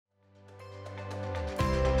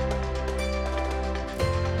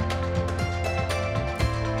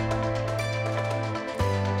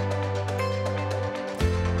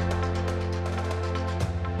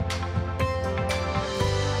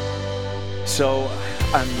So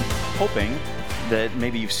I'm hoping that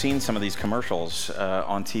maybe you've seen some of these commercials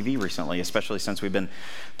on TV recently, especially since we've been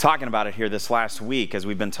talking about it here this last week, as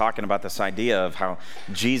we've been talking about this idea of how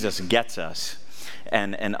Jesus gets us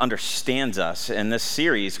and understands us. And this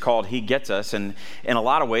series called He Gets Us, and in a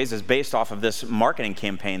lot of ways is based off of this marketing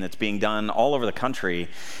campaign that's being done all over the country,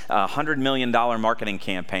 a $100 million marketing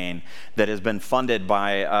campaign that has been funded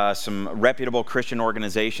by some reputable Christian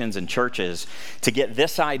organizations and churches to get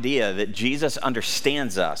this idea that Jesus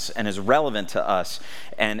understands us and is relevant to us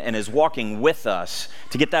and is walking with us,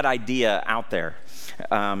 to get that idea out there.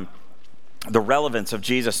 The relevance of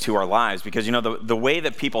Jesus to our lives, because the way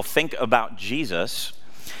that people think about Jesus,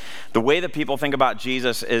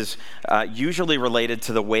 is usually related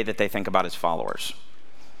to the way that they think about his followers.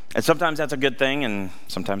 And sometimes that's a good thing, and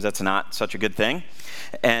sometimes that's not such a good thing.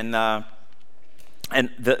 And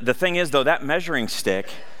the thing is, though, that measuring stick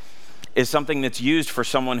is something that's used for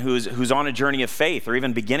someone who's on a journey of faith, or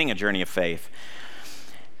even beginning a journey of faith.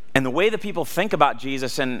 And the way that people think about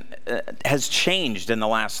Jesus has changed in the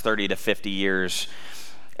last 30 to 50 years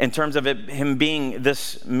in terms of him being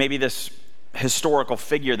this historical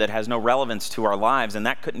figure that has no relevance to our lives, and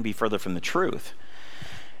that couldn't be further from the truth.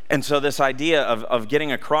 And so this idea of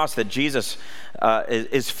getting across that Jesus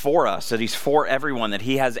is for us, that he's for everyone, that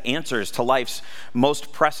he has answers to life's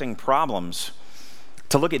most pressing problems,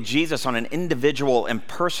 to look at Jesus on an individual and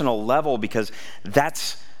personal level, because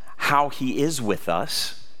that's how he is with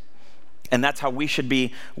us. And that's how we should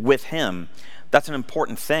be with him. That's an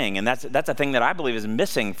important thing. And that's a thing that I believe is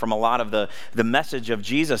missing from a lot of the message of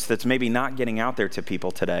Jesus that's maybe not getting out there to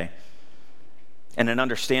people today. And an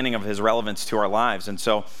understanding of his relevance to our lives. And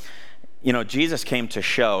so, Jesus came to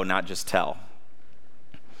show, not just tell.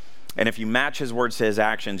 And if you match his words to his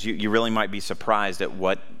actions, you really might be surprised at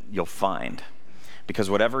what you'll find. Because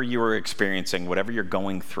whatever you are experiencing, whatever you're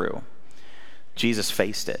going through, Jesus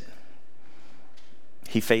faced it.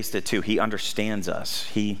 He faced it too. He understands us.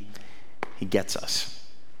 He gets us.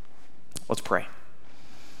 Let's pray.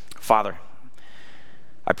 Father,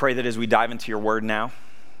 I pray that as we dive into your word now,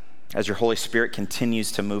 as your Holy Spirit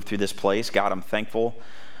continues to move through this place, God, I'm thankful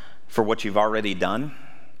for what you've already done,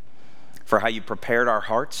 for how you prepared our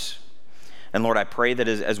hearts. And Lord, I pray that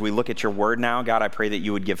as we look at your word now, God, I pray that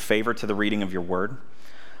you would give favor to the reading of your word.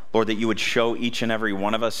 Lord, that you would show each and every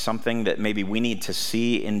one of us something that maybe we need to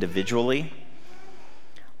see individually.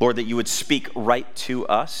 Lord, that you would speak right to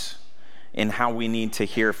us in how we need to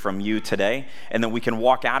hear from you today, and that we can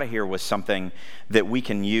walk out of here with something that we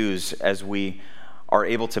can use as we are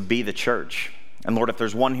able to be the church. And Lord, if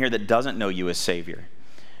there's one here that doesn't know you as Savior,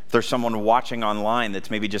 if there's someone watching online that's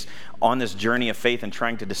maybe just on this journey of faith and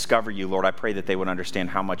trying to discover you, Lord, I pray that they would understand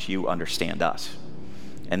how much you understand us,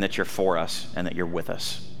 and that you're for us, and that you're with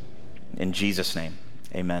us. In Jesus' name,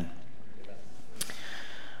 amen.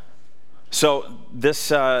 So this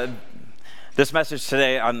message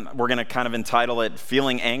today, we're going to kind of entitle it,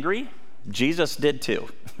 Feeling Angry? Jesus did too.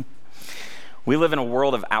 We live in a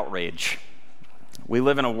world of outrage. We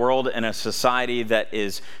live in a world and a society that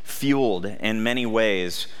is fueled in many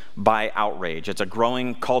ways by outrage. It's a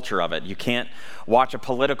growing culture of it. You can't watch a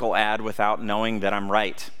political ad without knowing that I'm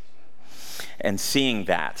right and seeing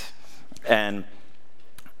that. And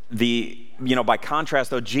by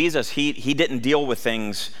contrast though, Jesus, he didn't deal with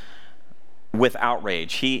things with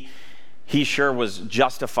outrage. He sure was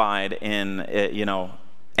justified in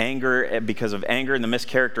anger, because of anger and the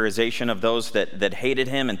mischaracterization of those that hated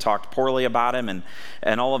him and talked poorly about him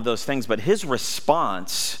and all of those things. But his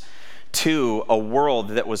response to a world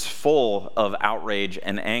that was full of outrage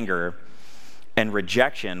and anger and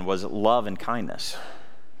rejection was love and kindness.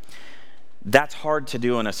 That's hard to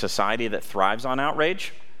do in a society that thrives on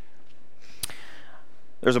outrage.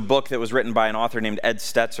 There's a book that was written by an author named Ed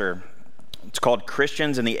Stetzer. It's called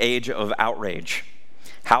Christians in the Age of Outrage: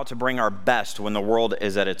 How to Bring Our Best When the World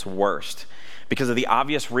is at Its Worst. Because of the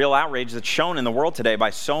obvious real outrage that's shown in the world today by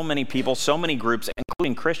so many people, so many groups,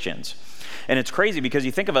 including Christians. And it's crazy because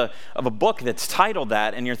you think of a book that's titled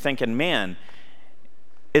that and you're thinking, man,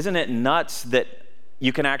 isn't it nuts that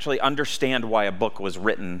you can actually understand why a book was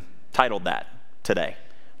written titled that today?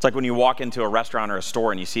 It's like when you walk into a restaurant or a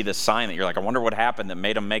store and you see this sign that you're like, I wonder what happened that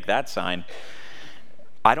made them make that sign.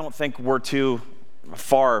 I don't think we're too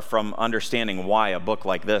far from understanding why a book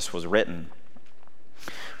like this was written.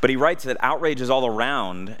 But he writes that outrage is all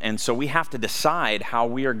around, and so we have to decide how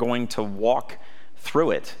we are going to walk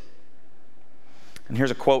through it. And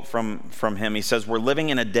here's a quote from him. He says, "We're living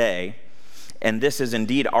in a day, and this is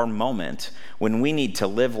indeed our moment, when we need to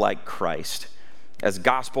live like Christ, as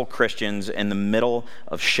gospel Christians in the middle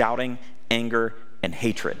of shouting, anger, and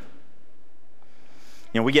hatred.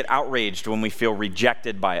 We get outraged when we feel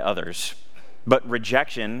rejected by others, but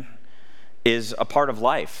rejection is a part of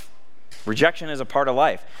life. Rejection is a part of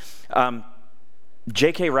life.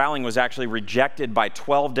 J.K. Rowling was actually rejected by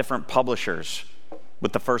 12 different publishers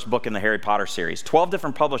with the first book in the Harry Potter series. 12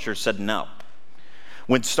 different publishers said no.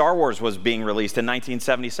 When Star Wars was being released in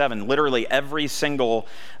 1977, literally every single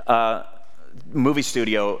movie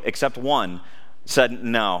studio except one said,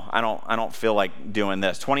 no, I don't feel like doing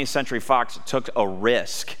this. 20th Century Fox took a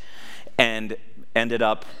risk and ended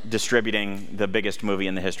up distributing the biggest movie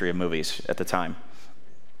in the history of movies at the time.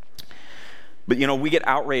 But we get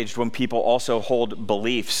outraged when people also hold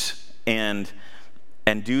beliefs and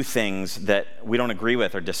do things that we don't agree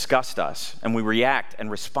with or disgust us, and we react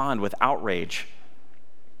and respond with outrage.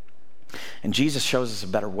 And Jesus shows us a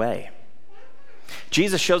better way.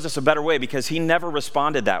 Jesus shows us a better way because he never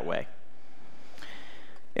responded that way.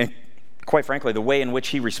 And quite frankly, the way in which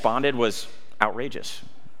he responded was outrageous,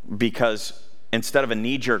 because instead of a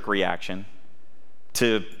knee-jerk reaction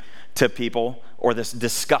to people or this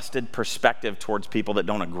disgusted perspective towards people that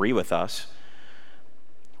don't agree with us,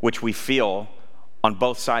 which we feel on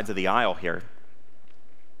both sides of the aisle here,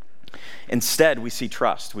 instead we see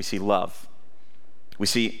trust, we see love, we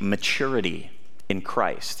see maturity in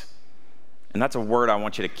Christ. And that's a word I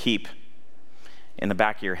want you to keep in the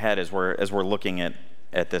back of your head as we're looking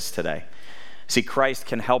at this today. See, Christ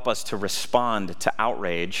can help us to respond to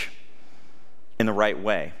outrage in the right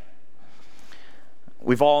way.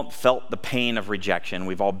 We've all felt the pain of rejection.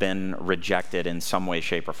 We've all been rejected in some way,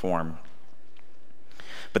 shape, or form.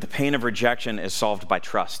 But the pain of rejection is solved by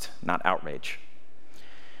trust, not outrage.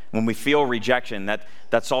 When we feel rejection,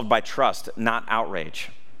 that's solved by trust, not outrage.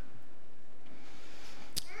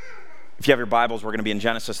 If you have your Bibles, we're going to be in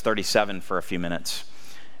Genesis 37 for a few minutes.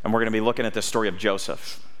 And we're going to be looking at the story of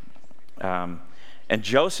Joseph. And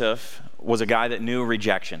Joseph was a guy that knew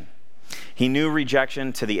rejection. He knew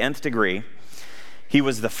rejection to the nth degree. He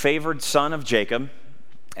was the favored son of Jacob,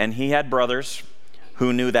 and he had brothers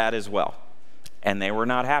who knew that as well. And they were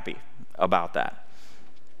not happy about that.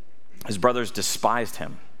 His brothers despised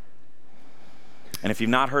him. And if you've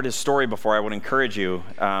not heard his story before, I would encourage you,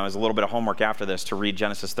 as a little bit of homework after this, to read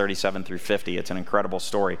Genesis 37 through 50. It's an incredible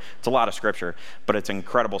story. It's a lot of scripture, but it's an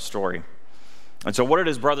incredible story. And so what did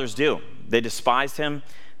his brothers do? They despised him.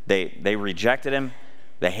 They rejected him.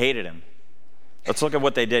 They hated him. Let's look at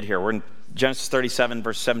what they did here. We're in Genesis 37,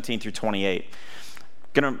 verse 17 through 28.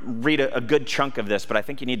 I'm going to read a good chunk of this, but I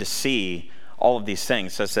think you need to see all of these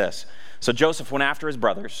things. It says this. So Joseph went after his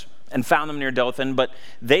brothers and found them near Dothan, but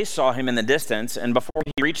they saw him in the distance, and before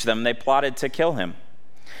he reached them, they plotted to kill him.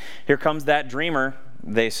 Here comes that dreamer,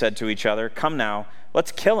 they said to each other. Come now,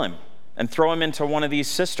 let's kill him and throw him into one of these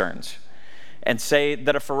cisterns and say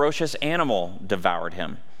that a ferocious animal devoured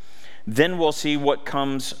him. Then we'll see what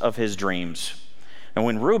comes of his dreams. And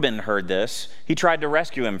when Reuben heard this, he tried to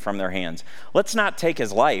rescue him from their hands. Let's not take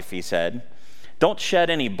his life, he said. Don't shed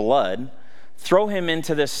any blood. Throw him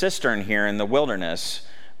into this cistern here in the wilderness,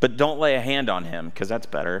 but don't lay a hand on him, because that's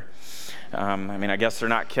better. I guess they're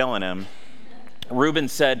not killing him. Reuben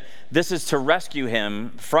said, this is to rescue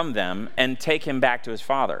him from them and take him back to his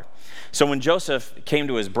father. So when Joseph came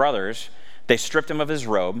to his brothers, they stripped him of his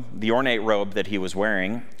robe, the ornate robe that he was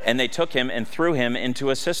wearing, and they took him and threw him into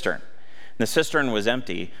a cistern. The cistern was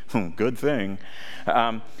empty. Good thing.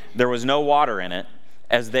 There was no water in it.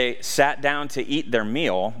 As they sat down to eat their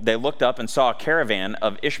meal, they looked up and saw a caravan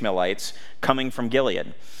of Ishmaelites coming from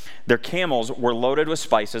Gilead. Their camels were loaded with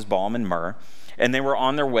spices, balm, and myrrh, and they were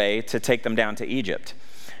on their way to take them down to Egypt.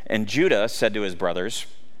 And Judah said to his brothers,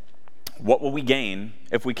 what will we gain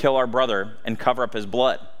if we kill our brother and cover up his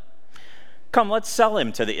blood? Come, let's sell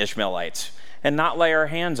him to the Ishmaelites and not lay our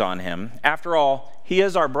hands on him. After all, he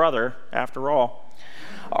is our brother, after all,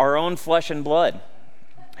 our own flesh and blood.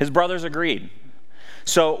 His brothers agreed.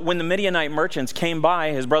 So when the Midianite merchants came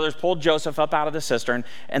by, his brothers pulled Joseph up out of the cistern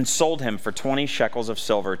and sold him for 20 shekels of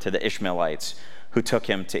silver to the Ishmaelites, who took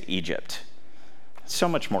him to Egypt. So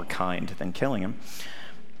much more kind than killing him.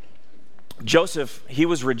 Joseph, he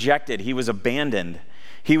was rejected. He was abandoned.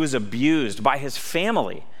 He was abused by his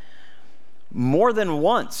family. More than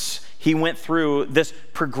once, he went through this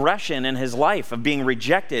progression in his life of being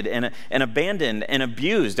rejected and abandoned and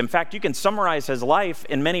abused. In fact, you can summarize his life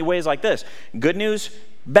in many ways like this. Good news,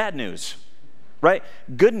 bad news, right?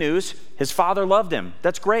 Good news, his father loved him.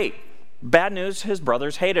 That's great. Bad news, his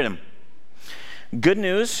brothers hated him. Good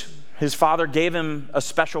news, his father gave him a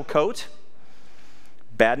special coat.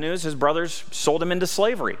 Bad news, his brothers sold him into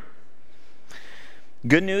slavery.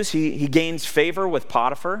 Good news, he gains favor with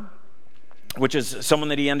Potiphar, which is someone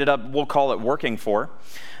that he ended up, we'll call it, working for.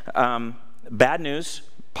 Bad news,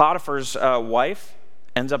 Potiphar's wife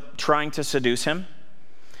ends up trying to seduce him.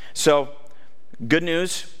 So, good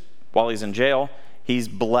news, while he's in jail, he's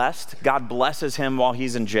blessed. God blesses him while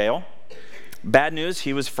he's in jail. Bad news,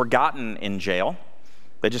 he was forgotten in jail.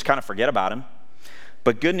 They just kind of forget about him.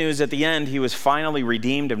 But good news, at the end, he was finally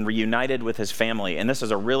redeemed and reunited with his family. And this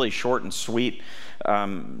is a really short and sweet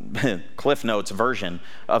Cliff Notes version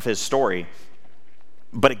of his story.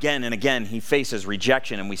 But again and again, he faces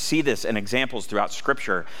rejection. And we see this in examples throughout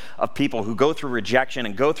Scripture of people who go through rejection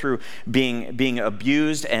and go through being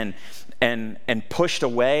abused and pushed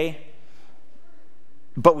away.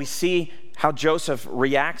 But we see how Joseph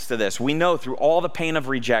reacts to this. We know through all the pain of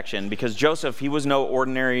rejection, because Joseph, he was no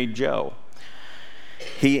ordinary Joe.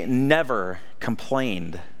 He never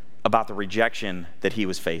complained about the rejection that he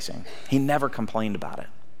was facing. He never complained about it.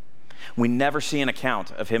 We never see an account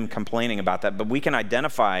of him complaining about that, but we can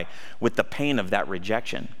identify with the pain of that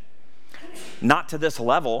rejection. Not to this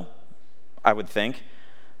level, I would think,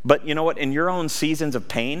 but you know what? In your own seasons of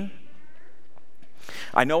pain,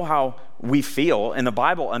 I know how we feel, and the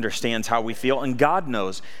Bible understands how we feel, and God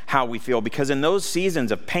knows how we feel, because in those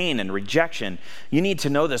seasons of pain and rejection, you need to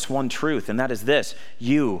know this one truth, and that is this: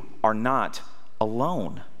 you are not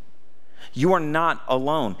alone. You are not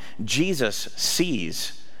alone. Jesus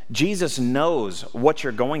sees. Jesus knows what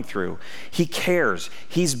you're going through. He cares.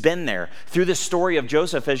 He's been there. Through the story of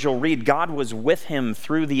Joseph, as you'll read, God was with him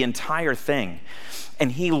through the entire thing,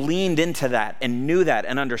 and he leaned into that and knew that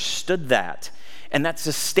and understood that. And that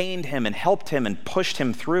sustained him and helped him and pushed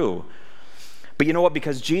him through. But you know what?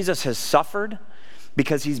 Because Jesus has suffered,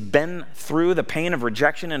 because he's been through the pain of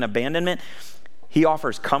rejection and abandonment, he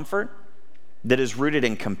offers comfort that is rooted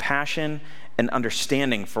in compassion and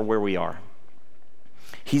understanding for where we are.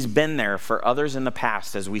 He's been there for others in the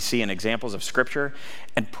past, as we see in examples of Scripture,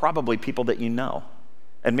 and probably people that you know,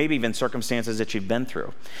 and maybe even circumstances that you've been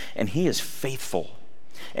through. And he is faithful.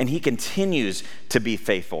 And he continues to be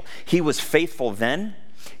faithful. He was faithful then,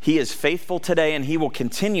 he is faithful today, and he will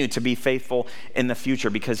continue to be faithful in the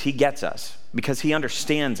future, because he gets us, because he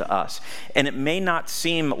understands us. And it may not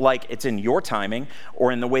seem like it's in your timing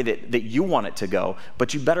or in the way that you want it to go,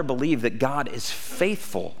 but you better believe that God is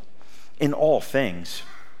faithful in all things.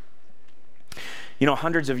 You know,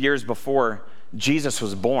 hundreds of years before Jesus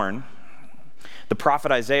was born, the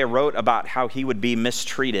prophet Isaiah wrote about how he would be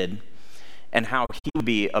mistreated and how he would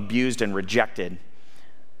be abused and rejected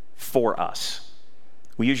for us.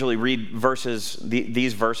 We usually read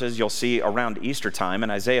these verses you'll see around Easter time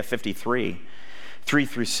in Isaiah 53,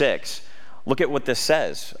 3-6. Look at what this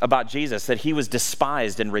says about Jesus, that he was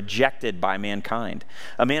despised and rejected by mankind,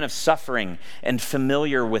 a man of suffering and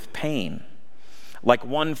familiar with pain. Like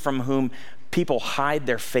one from whom people hide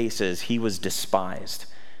their faces, he was despised,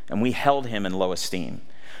 and we held him in low esteem.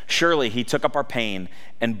 Surely he took up our pain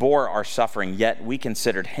and bore our suffering, yet we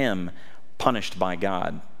considered him punished by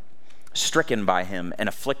God, stricken by him and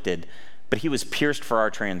afflicted, but he was pierced for our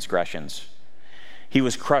transgressions. He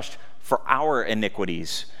was crushed for our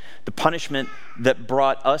iniquities. The punishment that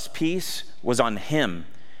brought us peace was on him,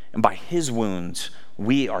 and by his wounds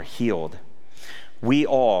we are healed. We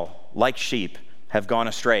all, like sheep, have gone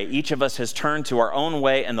astray. Each of us has turned to our own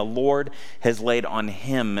way, and the Lord has laid on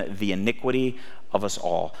him the iniquity of us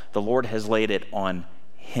all. The Lord has laid it on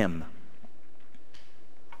him.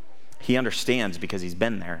 He understands because he's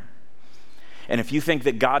been there. And if you think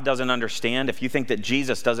that God doesn't understand, if you think that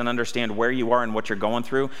Jesus doesn't understand where you are and what you're going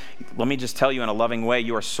through, let me just tell you in a loving way,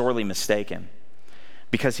 you are sorely mistaken.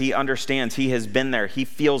 Because he understands, he has been there. He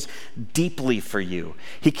feels deeply for you.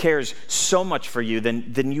 He cares so much for you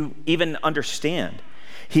than you even understand.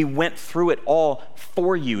 He went through it all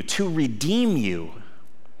for you, to redeem you.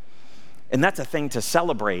 And that's a thing to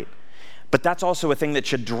celebrate. But that's also a thing that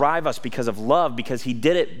should drive us because of love, because he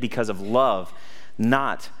did it because of love,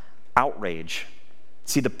 not outrage.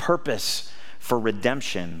 See, the purpose for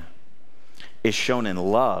redemption is shown in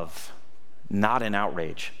love, not in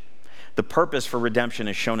outrage. The purpose for redemption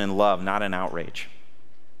is shown in love, not in outrage.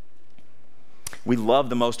 We love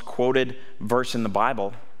the most quoted verse in the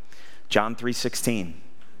Bible, John 3:16.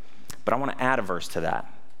 But I want to add a verse to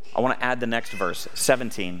that. I want to add the next verse,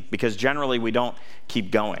 17, because generally we don't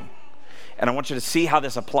keep going. And I want you to see how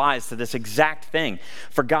this applies to this exact thing.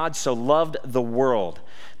 For God so loved the world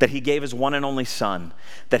that he gave his one and only Son,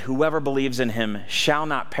 that whoever believes in him shall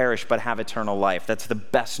not perish but have eternal life. That's the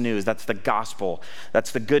best news. That's the gospel.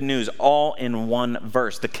 That's the good news, all in one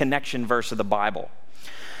verse, the connection verse of the Bible.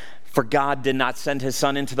 For God did not send his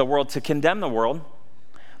Son into the world to condemn the world,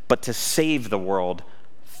 but to save the world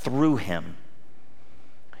through him.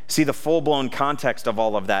 See the full-blown context of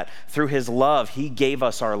all of that. Through his love, he gave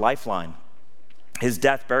us our lifeline. his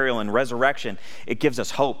death, burial, and resurrection, it gives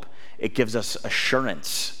us hope. It gives us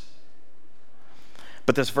assurance.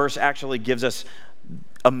 But this verse actually gives us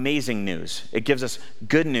amazing news. It gives us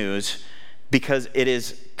good news because it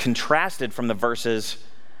is contrasted from the verses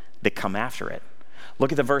that come after it.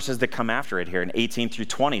 Look at the verses that come after it here in 18 through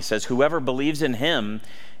 20. It says, whoever believes in him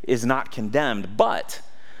is not condemned, but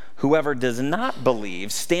whoever does not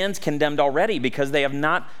believe stands condemned already because they have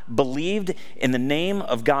not believed in the name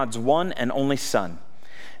of God's one and only Son.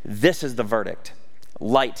 This is the verdict.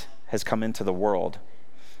 Light has come into the world,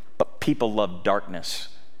 but people love darkness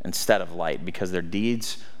instead of light because their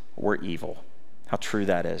deeds were evil. How true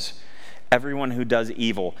that is. Everyone who does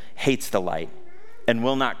evil hates the light and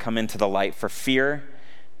will not come into the light for fear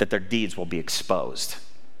that their deeds will be exposed.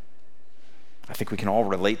 I think we can all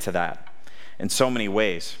relate to that in so many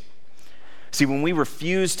ways. See, when we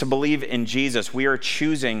refuse to believe in Jesus, we are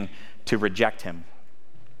choosing to reject him.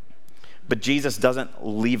 But Jesus doesn't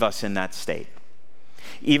leave us in that state.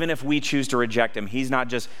 Even if we choose to reject him, he's not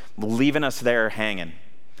just leaving us there hanging.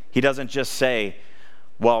 He doesn't just say,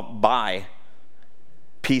 well, bye,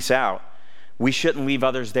 peace out. We shouldn't leave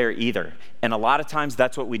others there either. And a lot of times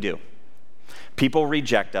that's what we do. People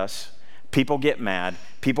reject us, people get mad,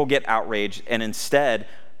 people get outraged, and instead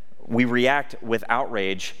we react with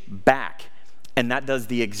outrage back. And that does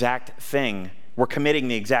the exact thing. We're committing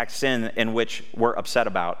the exact sin in which we're upset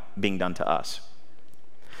about being done to us.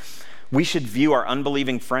 We should view our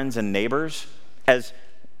unbelieving friends and neighbors as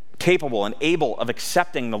capable and able of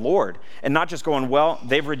accepting the Lord and not just going, well,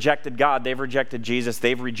 they've rejected God, they've rejected Jesus,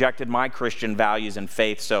 they've rejected my Christian values and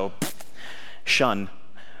faith, so shun,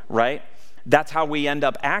 right? That's how we end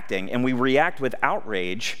up acting, and we react with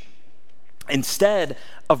outrage instead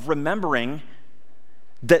of remembering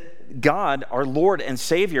that God, our Lord and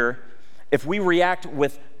Savior, if we react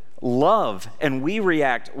with love and we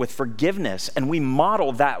react with forgiveness and we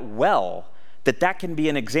model that well, that can be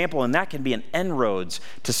an example and that can be an inroads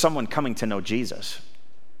to someone coming to know Jesus.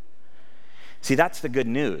 See, that's the good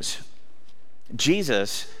news.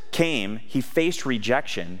 Jesus came, he faced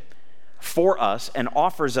rejection for us and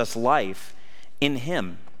offers us life in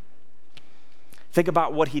him. Think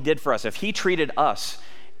about what he did for us. If he treated us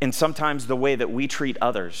in sometimes the way that we treat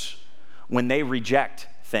others when they reject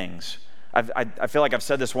things, I feel like I've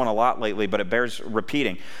said this one a lot lately, but it bears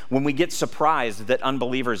repeating. When we get surprised that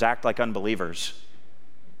unbelievers act like unbelievers,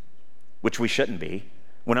 which we shouldn't be,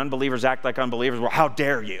 when unbelievers act like unbelievers, well, how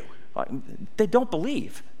dare you? They don't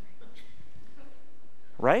believe,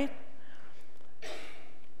 right?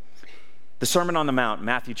 The Sermon on the Mount,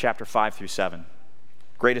 Matthew chapter 5 through 7,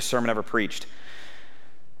 greatest sermon ever preached,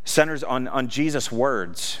 centers on Jesus'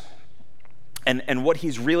 words and what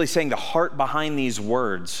he's really saying, the heart behind these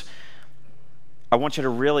words. I want you to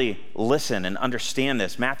really listen and understand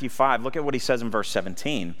this. Matthew 5, look at what he says in verse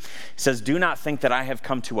 17. He says, do not think that I have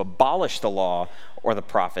come to abolish the law or the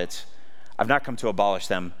prophets. I've not come to abolish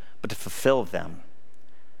them, but to fulfill them.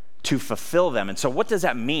 To fulfill them. And so what does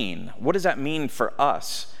that mean? What does that mean for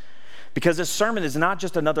us? Because this sermon is not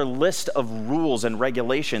just another list of rules and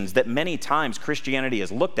regulations that many times Christianity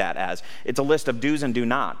is looked at as. It's a list of do's and do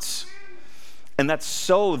nots. And that's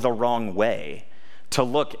so the wrong way to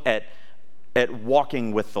look at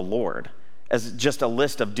walking with the Lord as just a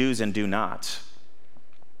list of do's and do nots.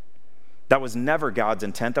 That was never God's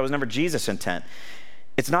intent. That was never Jesus' intent.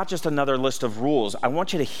 It's not just another list of rules. I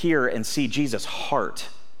want you to hear and see Jesus' heart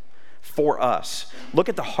for us. Look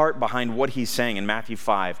at the heart behind what he's saying in Matthew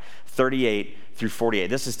 5, 38 through 48.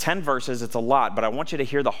 This is 10 verses. It's a lot, but I want you to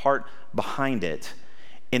hear the heart behind it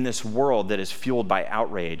in this world that is fueled by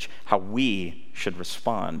outrage, how we should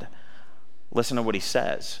respond. Listen to what he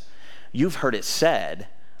says. You've heard it said,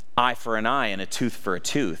 eye for an eye and a tooth for a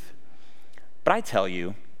tooth. But I tell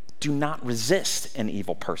you, do not resist an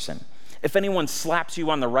evil person. If anyone slaps you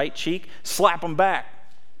on the right cheek, slap him back.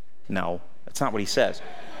 No, that's not what he says.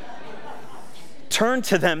 Turn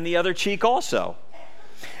to them the other cheek also.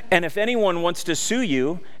 And if anyone wants to sue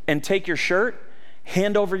you and take your shirt,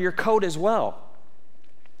 hand over your coat as well.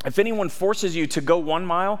 If anyone forces you to go 1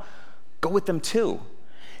 mile, go with them 2.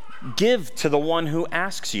 Give to the one who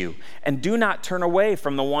asks you, and do not turn away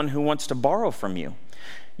from the one who wants to borrow from you.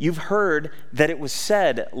 You've heard that it was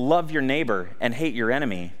said, love your neighbor and hate your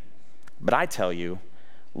enemy. But I tell you,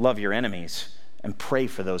 love your enemies and pray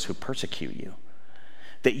for those who persecute you,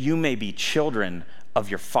 that you may be children of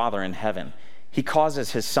your Father in heaven. He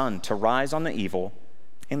causes his sun to rise on the evil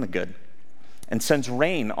and the good, and sends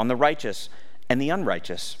rain on the righteous and the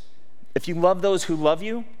unrighteous. If you love those who love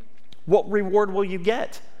you, what reward will you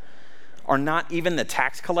get? Are not even the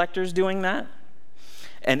tax collectors doing that?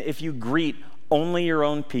 And if you greet only your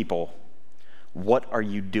own people, What are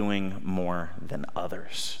you doing more than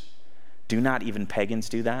others? Do not even pagans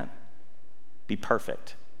do that? Be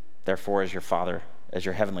perfect. Therefore, as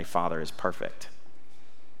your heavenly Father is perfect.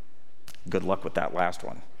 Good luck with that last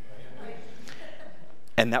one.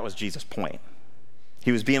 And that was Jesus' point.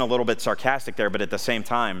 He was being a little bit sarcastic there, but at the same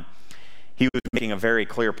time, he was making a very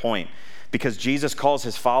clear point, because Jesus calls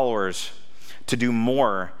his followers to do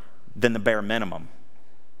more than the bare minimum.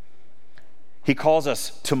 He calls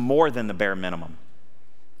us to more than the bare minimum.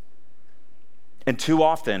 And too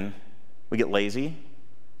often, we get lazy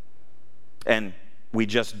and we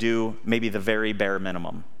just do maybe the very bare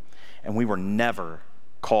minimum. And we were never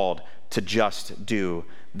called to just do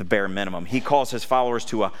the bare minimum. He calls his followers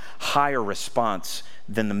to a higher response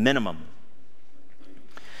than the minimum.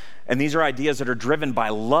 And these are ideas that are driven by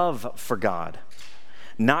love for God,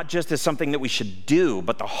 not just as something that we should do,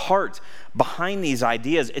 but the heart behind these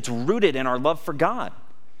ideas, it's rooted in our love for God.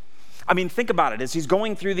 I mean, think about it. As he's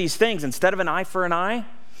going through these things, instead of an eye for an eye,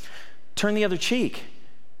 turn the other cheek,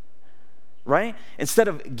 right? Instead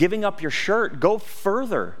of giving up your shirt, go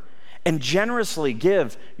further and generously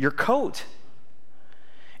give your coat.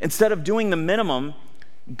 Instead of doing the minimum,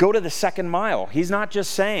 go to the second mile. He's not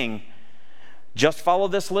just saying, just follow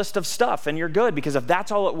this list of stuff and you're good, because if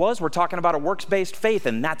that's all it was, we're talking about a works-based faith,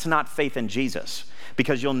 and that's not faith in Jesus,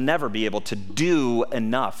 because you'll never be able to do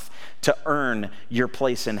enough to earn your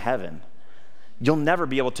place in heaven. You'll never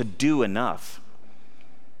be able to do enough.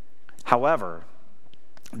 However,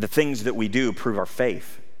 the things that we do prove our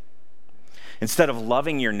faith. Instead of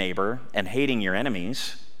loving your neighbor and hating your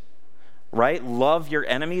enemies, right? Love your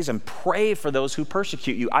enemies and pray for those who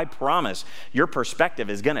persecute you. I promise your perspective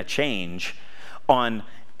is going to change on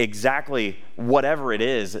exactly whatever it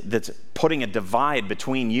is that's putting a divide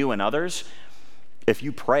between you and others if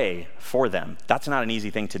you pray for them. That's not an easy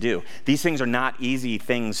thing to do. These things are not easy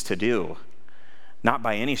things to do, not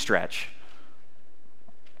by any stretch.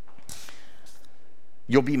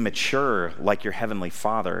 You'll be mature like your heavenly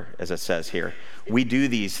Father, as it says here. We do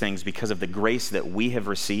these things because of the grace that we have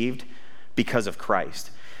received because of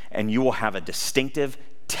Christ. And you will have a distinctive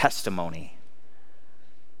testimony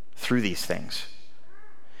through these things.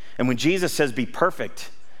 And when Jesus says be perfect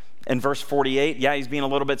in verse 48, yeah, he's being a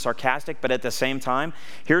little bit sarcastic, but at the same time,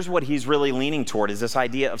 here's what he's really leaning toward, is this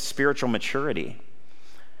idea of spiritual maturity.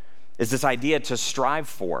 Is this idea to strive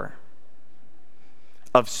for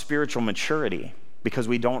of spiritual maturity, because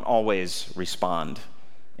we don't always respond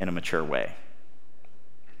in a mature way.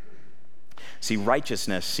 See,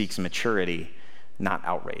 righteousness seeks maturity, not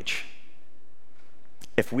outrage.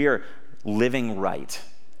 If we are living right,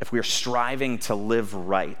 if we are striving to live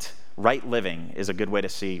right, right living is a good way to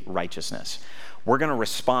see righteousness. We're going to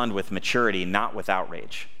respond with maturity, not with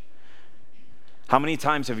outrage. How many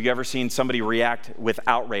times have you ever seen somebody react with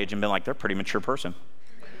outrage and been like, they're a pretty mature person?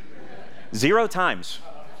 0 times.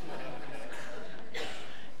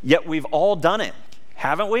 Yet we've all done it,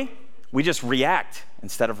 haven't we? We just react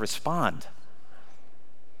instead of respond.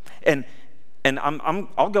 And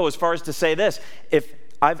I'll go as far as to say this: if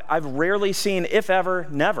I've rarely seen, if ever,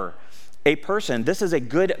 never, a person. This is a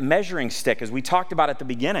good measuring stick, as we talked about at the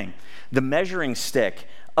beginning. The measuring stick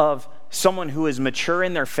of someone who is mature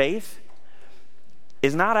in their faith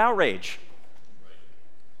is not outrage.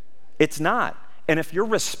 It's not. And if your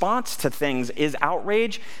response to things is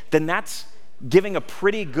outrage, then that's giving a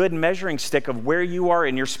pretty good measuring stick of where you are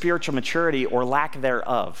in your spiritual maturity or lack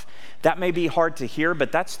thereof. That may be hard to hear,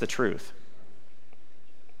 but that's the truth.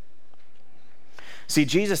 See,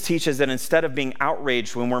 Jesus teaches that instead of being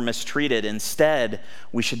outraged when we're mistreated, instead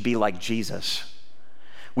we should be like Jesus.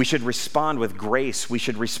 We should respond with grace. We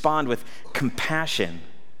should respond with compassion.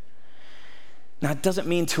 Now, it doesn't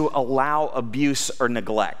mean to allow abuse or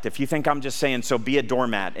neglect. If you think I'm just saying, so be a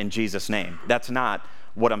doormat in Jesus' name, that's not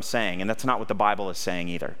what I'm saying, and that's not what the Bible is saying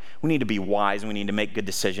either. We need to be wise, and we need to make good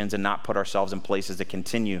decisions and not put ourselves in places that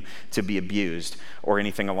continue to be abused or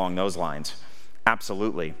anything along those lines.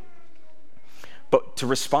 Absolutely. But to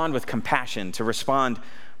respond with compassion, to respond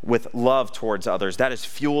with love towards others, that is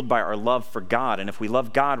fueled by our love for God. And if we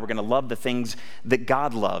love God, we're going to love the things that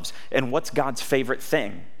God loves. And what's God's favorite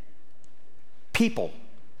thing? People.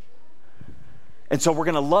 And so we're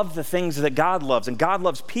going to love the things that God loves. And God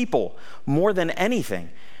loves people more than anything.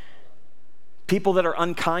 People that are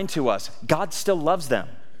unkind to us, God still loves them.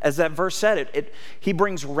 As that verse said, He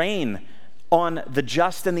brings rain on the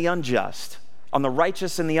just and the unjust, on the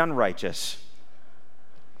righteous and the unrighteous.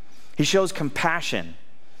 He shows compassion,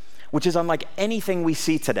 which is unlike anything we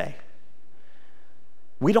see today.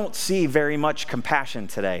 We don't see very much compassion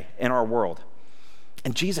today in our world.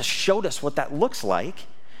 And Jesus showed us what that looks like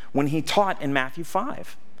when He taught in Matthew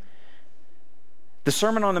 5. The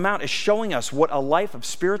Sermon on the Mount is showing us what a life of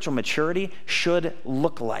spiritual maturity should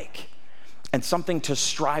look like and something to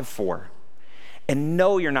strive for. And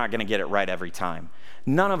no, you're not going to get it right every time.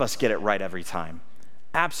 None of us get it right every time.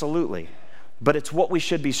 Absolutely. But it's what we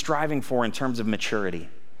should be striving for in terms of maturity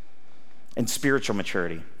and spiritual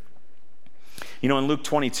maturity. You know, in Luke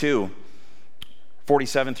 22,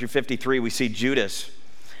 47 through 53, we see Judas.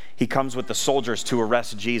 He comes with the soldiers to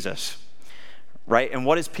arrest Jesus, right? And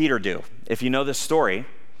what does Peter do? If you know this story,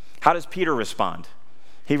 how does Peter respond?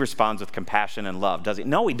 He responds with compassion and love, does he?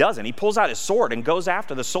 No, he doesn't. He pulls out his sword and goes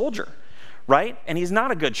after the soldier, right? And he's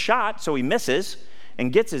not a good shot, so he misses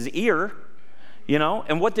and gets his ear, you know?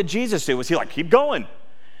 And what did Jesus do? Was he like, keep going?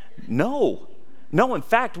 No, in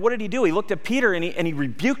fact, what did he do? He looked at Peter and he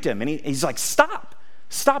rebuked him, and he's like, stop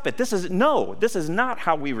it. This is not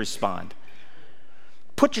how we respond.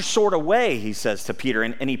 Put your sword away, he says to Peter,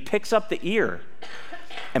 and he picks up the ear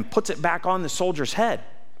and puts it back on the soldier's head.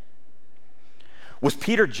 Was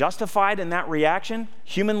Peter justified in that reaction,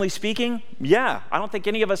 humanly speaking? Yeah, I don't think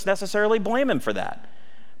any of us necessarily blame him for that.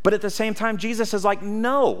 But at the same time, Jesus is like,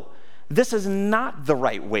 no, this is not the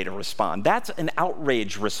right way to respond. That's an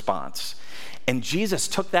outrage response. And Jesus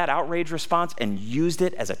took that outrage response and used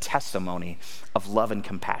it as a testimony of love and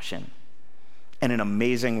compassion in an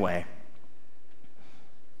amazing way.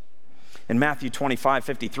 In Matthew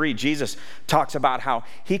 25:53, Jesus talks about how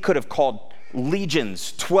he could have called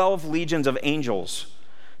legions, 12 legions of angels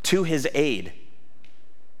to his aid,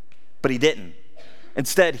 but he didn't.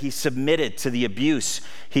 Instead, he submitted to the abuse.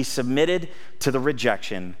 He submitted to the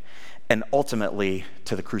rejection and ultimately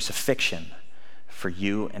to the crucifixion for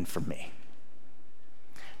you and for me.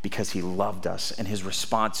 Because he loved us, and his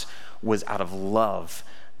response was out of love,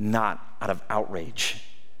 not out of outrage.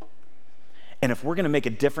 And if we're going to make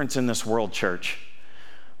a difference in this world, church,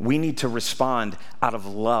 we need to respond out of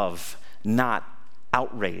love, not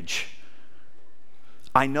outrage.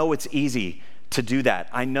 I know it's easy to do that.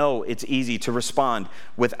 I know it's easy to respond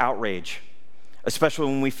with outrage, especially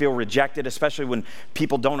when we feel rejected, especially when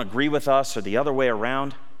people don't agree with us or the other way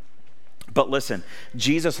around. But listen,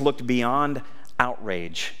 Jesus looked beyond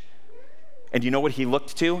outrage. And you know what he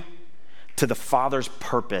looked to? To the Father's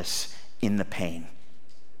purpose in the pain.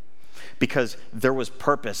 Because there was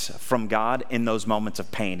purpose from God in those moments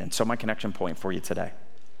of pain. And so my connection point for you today,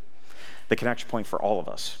 the connection point for all of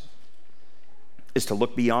us, is to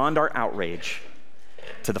look beyond our outrage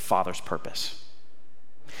to the Father's purpose.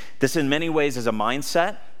 This in many ways is a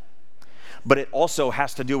mindset, but it also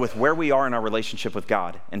has to do with where we are in our relationship with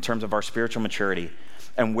God in terms of our spiritual maturity.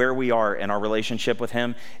 And where we are in our relationship with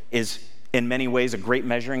him is, in many ways, a great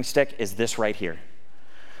measuring stick is this right here.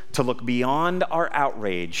 To look beyond our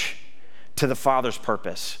outrage to the Father's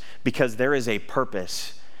purpose, because there is a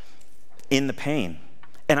purpose in the pain.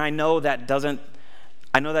 And I know that doesn't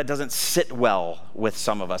sit well with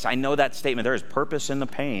some of us. I know that statement, there is purpose in the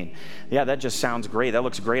pain. Yeah, that just sounds great. That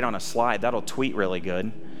looks great on a slide. That'll tweet really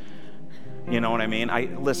good. You know what I mean?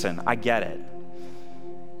 I get it.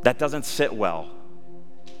 That doesn't sit well,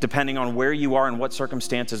 depending on where you are and what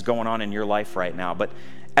circumstance is going on in your life right now. But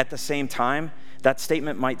at the same time, that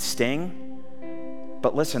statement might sting,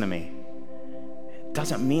 but listen to me. It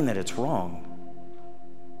doesn't mean that it's wrong.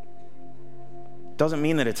 It doesn't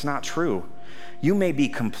mean that it's not true. You may be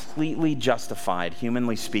completely justified,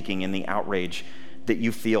 humanly speaking, in the outrage that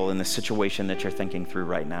you feel in the situation that you're thinking through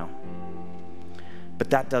right now.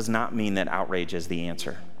 But that does not mean that outrage is the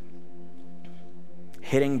answer.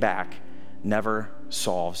 Hitting back never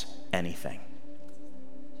solves anything.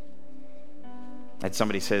 I had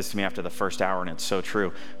somebody say this to me after the first hour, and it's so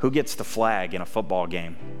true. Who gets the flag in a football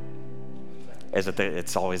game?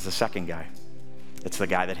 It's always the second guy. It's the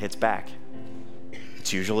guy that hits back.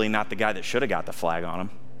 It's usually not the guy that should have got the flag on him.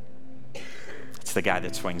 It's the guy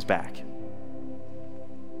that swings back.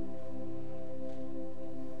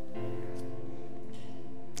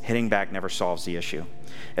 Hitting back never solves the issue.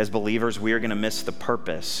 As believers, we are going to miss the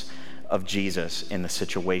purpose of Jesus in the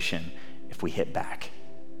situation if we hit back.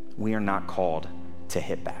 We are not called to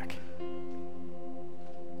hit back.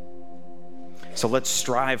 So let's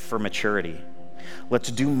strive for maturity. Let's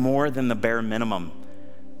do more than the bare minimum.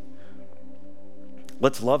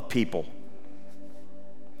 Let's love people.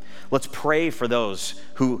 Let's pray for those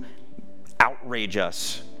who outrage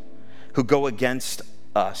us, who go against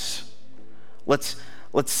us. Let's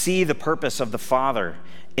see the purpose of the Father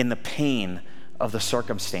in the pain of the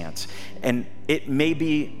circumstance. And it may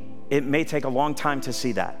take a long time to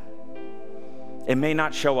see that. It may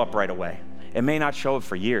not show up right away. It may not show up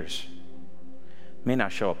for years. It may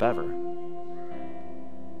not show up ever.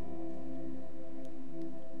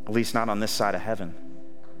 At least not on this side of heaven.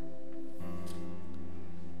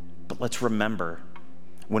 let's remember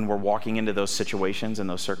when we're walking into those situations and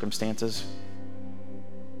those circumstances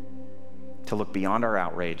to look beyond our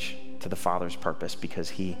outrage to the Father's purpose, because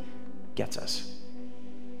he gets us.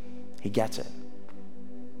 He gets it.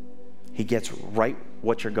 He gets right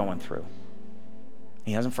what you're going through.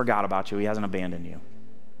 He hasn't forgot about you. He hasn't abandoned you.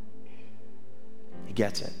 He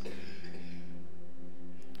gets it.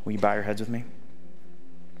 Will you bow your heads with me?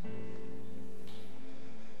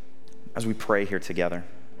 As we pray here together,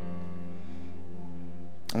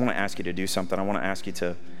 I want to ask you to do something. I want to ask you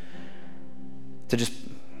to just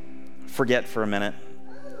forget for a minute,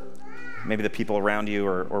 maybe the people around you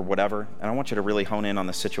or whatever, and I want you to really hone in on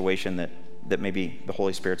the situation that maybe the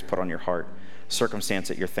Holy Spirit's put on your heart, circumstance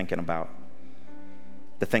that you're thinking about,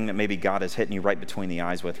 the thing that maybe God is hitting you right between the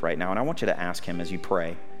eyes with right now. And I want you to ask him as you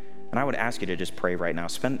pray. And I would ask you to just pray right now.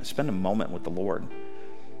 Spend a moment with the Lord.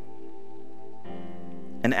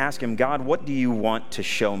 And ask him, God, what do you want to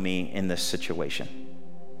show me in this situation?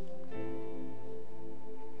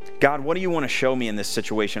 God, what do you want to show me in this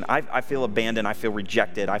situation? I feel abandoned. I feel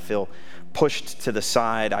rejected. I feel pushed to the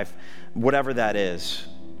side. Whatever that is.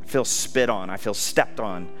 I feel spit on. I feel stepped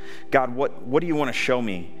on. God, what do you want to show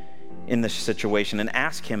me in this situation? And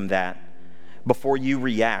ask him that before you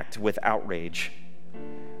react with outrage.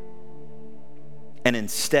 And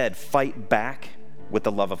instead, fight back with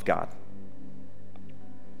the love of God.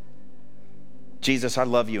 Jesus, I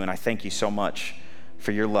love you, and I thank you so much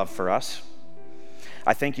for your love for us.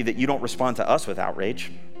 I thank you that you don't respond to us with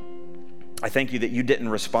outrage. I thank you that you didn't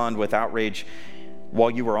respond with outrage while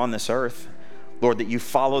you were on this earth. Lord, that you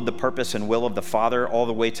followed the purpose and will of the Father all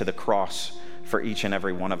the way to the cross for each and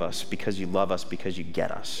every one of us, because you love us, because you get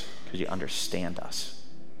us, because you understand us,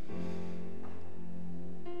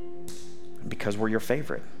 and because we're your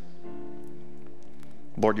favorite.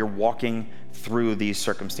 Lord, you're walking through these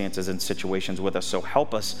circumstances and situations with us, so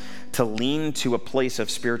help us to lean to a place of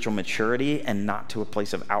spiritual maturity and not to a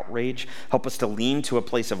place of outrage. Help us to lean to a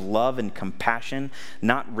place of love and compassion,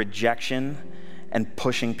 not rejection and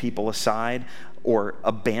pushing people aside or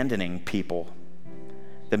abandoning people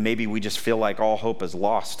that maybe we just feel like all hope is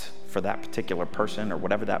lost for that particular person or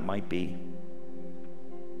whatever that might be.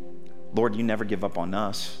 Lord, you never give up on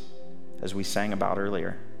us, as we sang about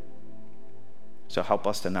earlier. So help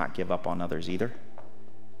us to not give up on others either.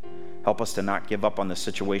 Help us to not give up on the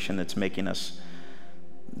situation that's making us,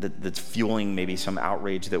 that's fueling maybe some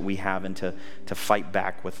outrage that we have, and to fight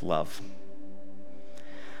back with love.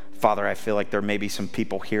 Father, I feel like there may be some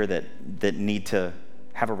people here that need to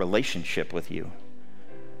have a relationship with you.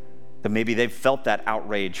 That maybe they've felt that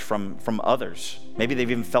outrage from others. Maybe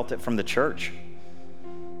they've even felt it from the church.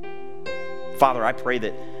 Father, I pray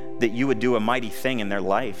that you would do a mighty thing in their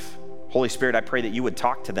life. Holy Spirit, I pray that you would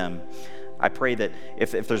talk to them. I pray that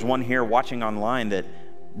if there's one here watching online that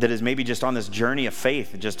is maybe just on this journey of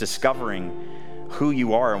faith, just discovering who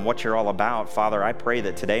you are and what you're all about, Father, I pray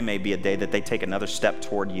that today may be a day that they take another step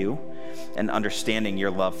toward you and understanding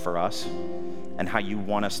your love for us and how you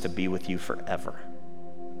want us to be with you forever.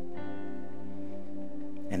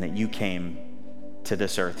 And that you came to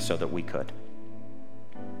this earth so that we could.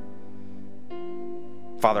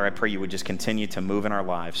 Father, I pray you would just continue to move in our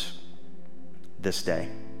lives this day.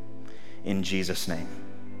 In Jesus' name,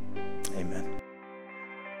 amen.